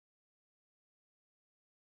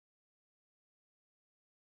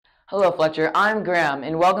Hello, Fletcher. I'm Graham,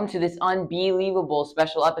 and welcome to this Un-bee-lievable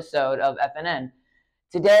special episode of FNN.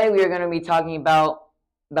 Today, we are going to be talking about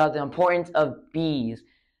the importance of bees.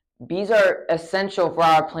 Bees are essential for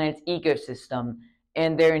our planet's ecosystem,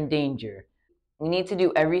 and they're in danger. We need to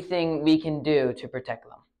do everything we can do to protect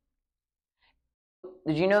them.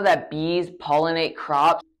 Did you know that bees pollinate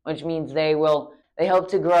crops, which means they help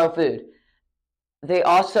to grow food? They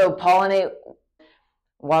also pollinate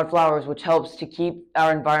wildflowers, which helps to keep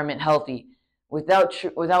our environment healthy. Without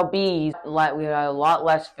bees, we have a lot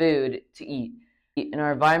less food to eat, and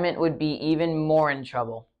our environment would be even more in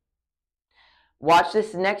trouble. Watch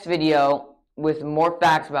this next video with more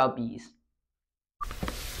facts about bees.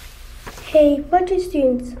 Hey, Fletcher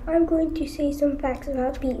students, I'm going to say some facts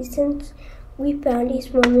about bees since we found a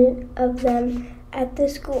swarm of them at the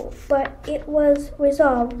school, but it was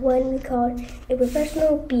resolved when we called a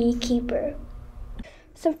professional beekeeper.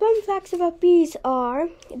 Some fun facts about bees are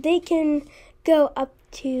they can go up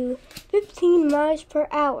to 15 miles per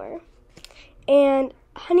hour, and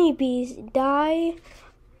honeybees die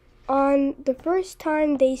on the first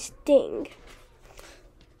time they sting.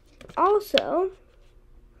 Also,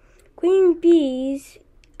 queen bees'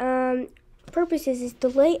 purposes is to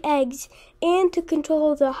lay eggs and to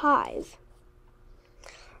control the hive.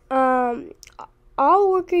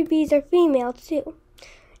 All worker bees are female too.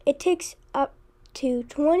 It takes up to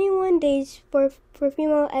 21 days for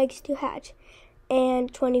female eggs to hatch,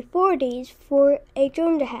 and 24 days for a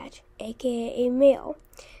drone to hatch, aka a male.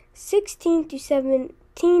 16 to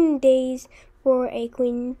 17 days for a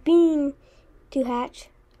queen bee to hatch.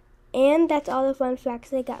 And that's all the fun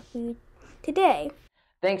facts I got for you today.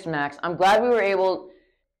 Thanks, Max. I'm glad we were able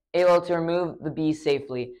to remove the bees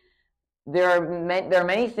safely. There are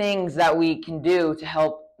many things that we can do to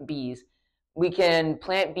help bees. We can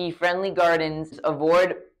plant bee-friendly gardens,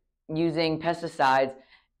 avoid using pesticides,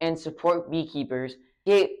 and support beekeepers.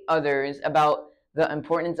 Educate others about the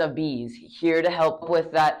importance of bees. Here to help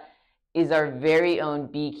with that is our very own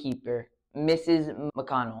beekeeper, Mrs.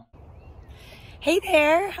 McConnell. Hey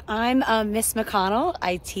there, I'm Miss McConnell.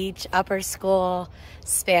 I teach upper school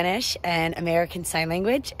Spanish and American Sign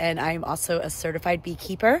Language, and I'm also a certified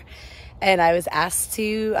beekeeper. And I was asked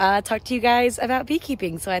to talk to you guys about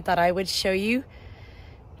beekeeping, so I thought I would show you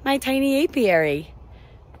my tiny apiary.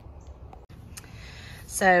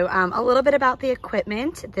 So a little bit about the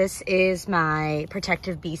equipment. This is my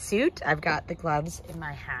protective bee suit. I've got the gloves in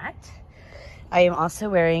my hat. I am also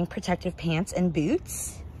wearing protective pants and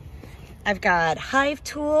boots. I've got hive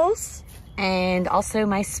tools and also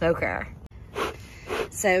my smoker.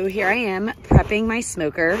 So here I am prepping my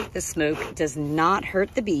smoker. The smoke does not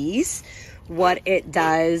hurt the bees. What it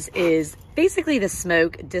does is basically the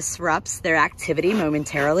smoke disrupts their activity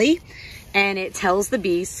momentarily, and it tells the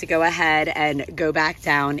bees to go ahead and go back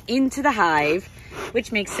down into the hive,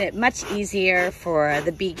 which makes it much easier for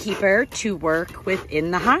the beekeeper to work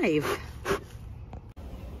within the hive.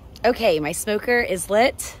 Okay, my smoker is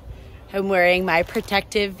lit. I'm wearing my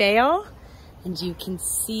protective veil, and you can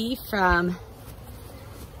see from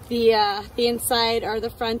the inside or the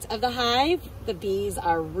front of the hive, the bees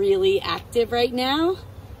are really active right now,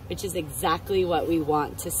 which is exactly what we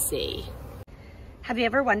want to see. Have you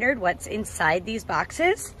ever wondered what's inside these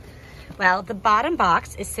boxes? Well, the bottom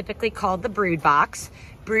box is typically called the brood box.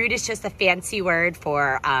 Brood is just a fancy word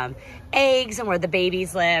for eggs and where the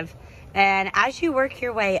babies live. And as you work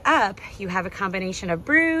your way up, you have a combination of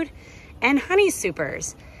brood and honey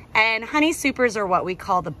supers. And honey supers are what we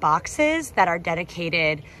call the boxes that are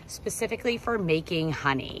dedicated specifically for making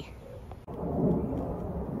honey.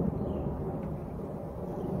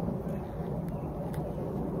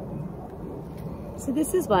 So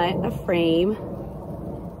this is what a frame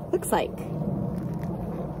looks like.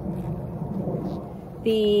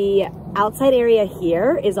 The outside area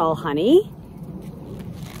here is all honey.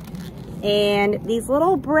 And these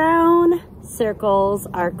little brown circles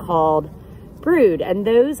are called brood, and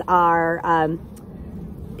those are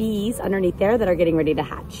bees underneath there that are getting ready to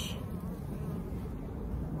hatch.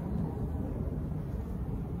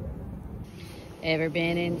 Ever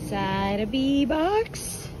been inside a bee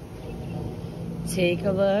box? Take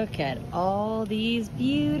a look at all these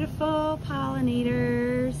beautiful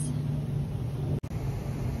pollinators.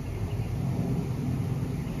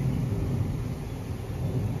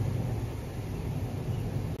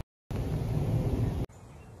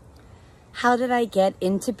 How did I get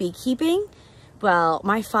into beekeeping? Well,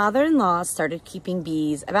 my father-in-law started keeping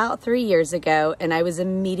bees about 3 years ago, and I was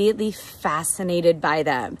immediately fascinated by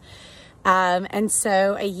them. And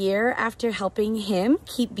so a year after helping him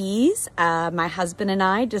keep bees, my husband and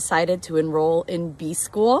I decided to enroll in bee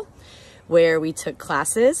school. where we took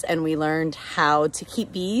classes and we learned how to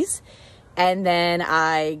keep bees. And then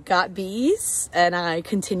I got bees and I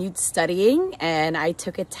continued studying and I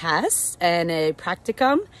took a test and a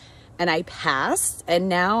practicum and I passed, and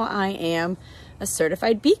now I am a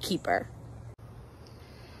certified beekeeper.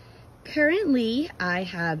 Currently, I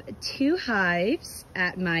have 2 hives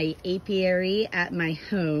at my apiary at my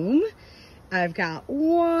home. I've got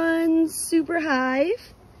 1 super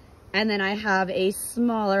hive, and then I have a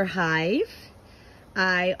smaller hive.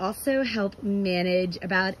 I also help manage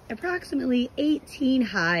about approximately 18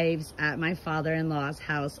 hives at my father-in-law's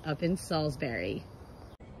house up in Salisbury.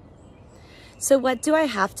 So what do I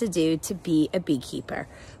have to do to be a beekeeper?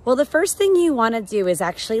 Well, the first thing you want to do is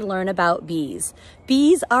actually learn about bees.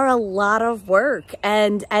 Bees are a lot of work,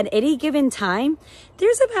 and at any given time,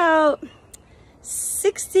 there's about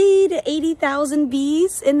 60 to 80,000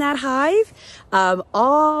 bees in that hive,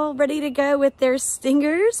 all ready to go with their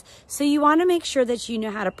stingers. So you want to make sure that you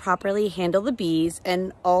know how to properly handle the bees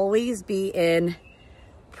and always be in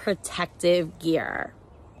protective gear.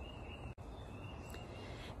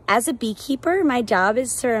 As a beekeeper, my job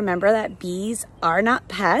is to remember that bees are not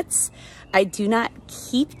pets. I do not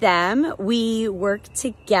keep them. We work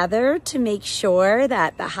together to make sure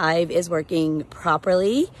that the hive is working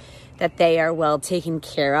properly, that they are well taken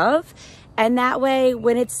care of. And that way,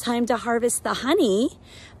 when it's time to harvest the honey,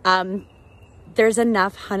 there's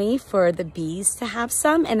enough honey for the bees to have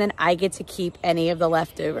some, and then I get to keep any of the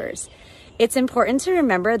leftovers. It's important to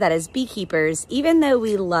remember that as beekeepers, even though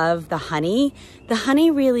we love the honey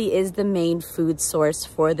really is the main food source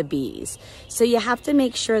for the bees. So you have to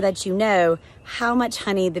make sure that you know how much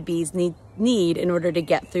honey the bees need in order to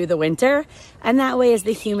get through the winter, and that way as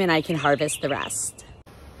the human, I can harvest the rest.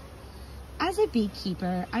 As a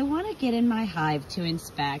beekeeper, I want to get in my hive to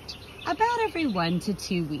inspect about every 1 to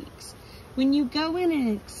 2 weeks. When you go in and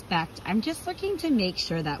inspect, I'm just looking to make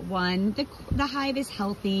sure that the hive is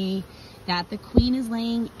healthy, that the queen is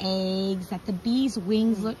laying eggs, that the bees'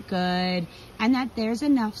 wings look good, and that there's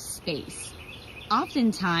enough space.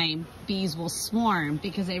 Oftentimes, bees will swarm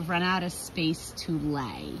because they've run out of space to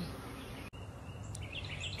lay.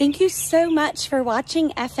 Thank you so much for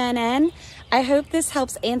watching FNN. I hope this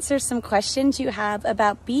helps answer some questions you have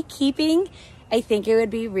about beekeeping. I think it would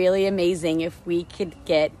be really amazing if we could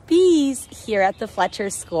get bees here at the Fletcher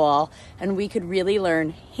School and we could really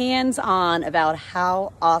learn hands-on about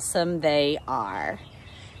how awesome they are.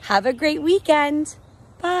 Have a great weekend.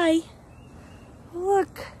 Bye.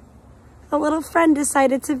 Look, a little friend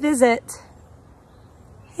decided to visit.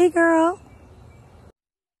 Hey, girl.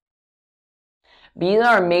 Bees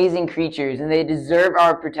are amazing creatures and they deserve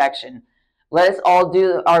our protection. Let us all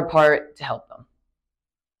do our part to help them.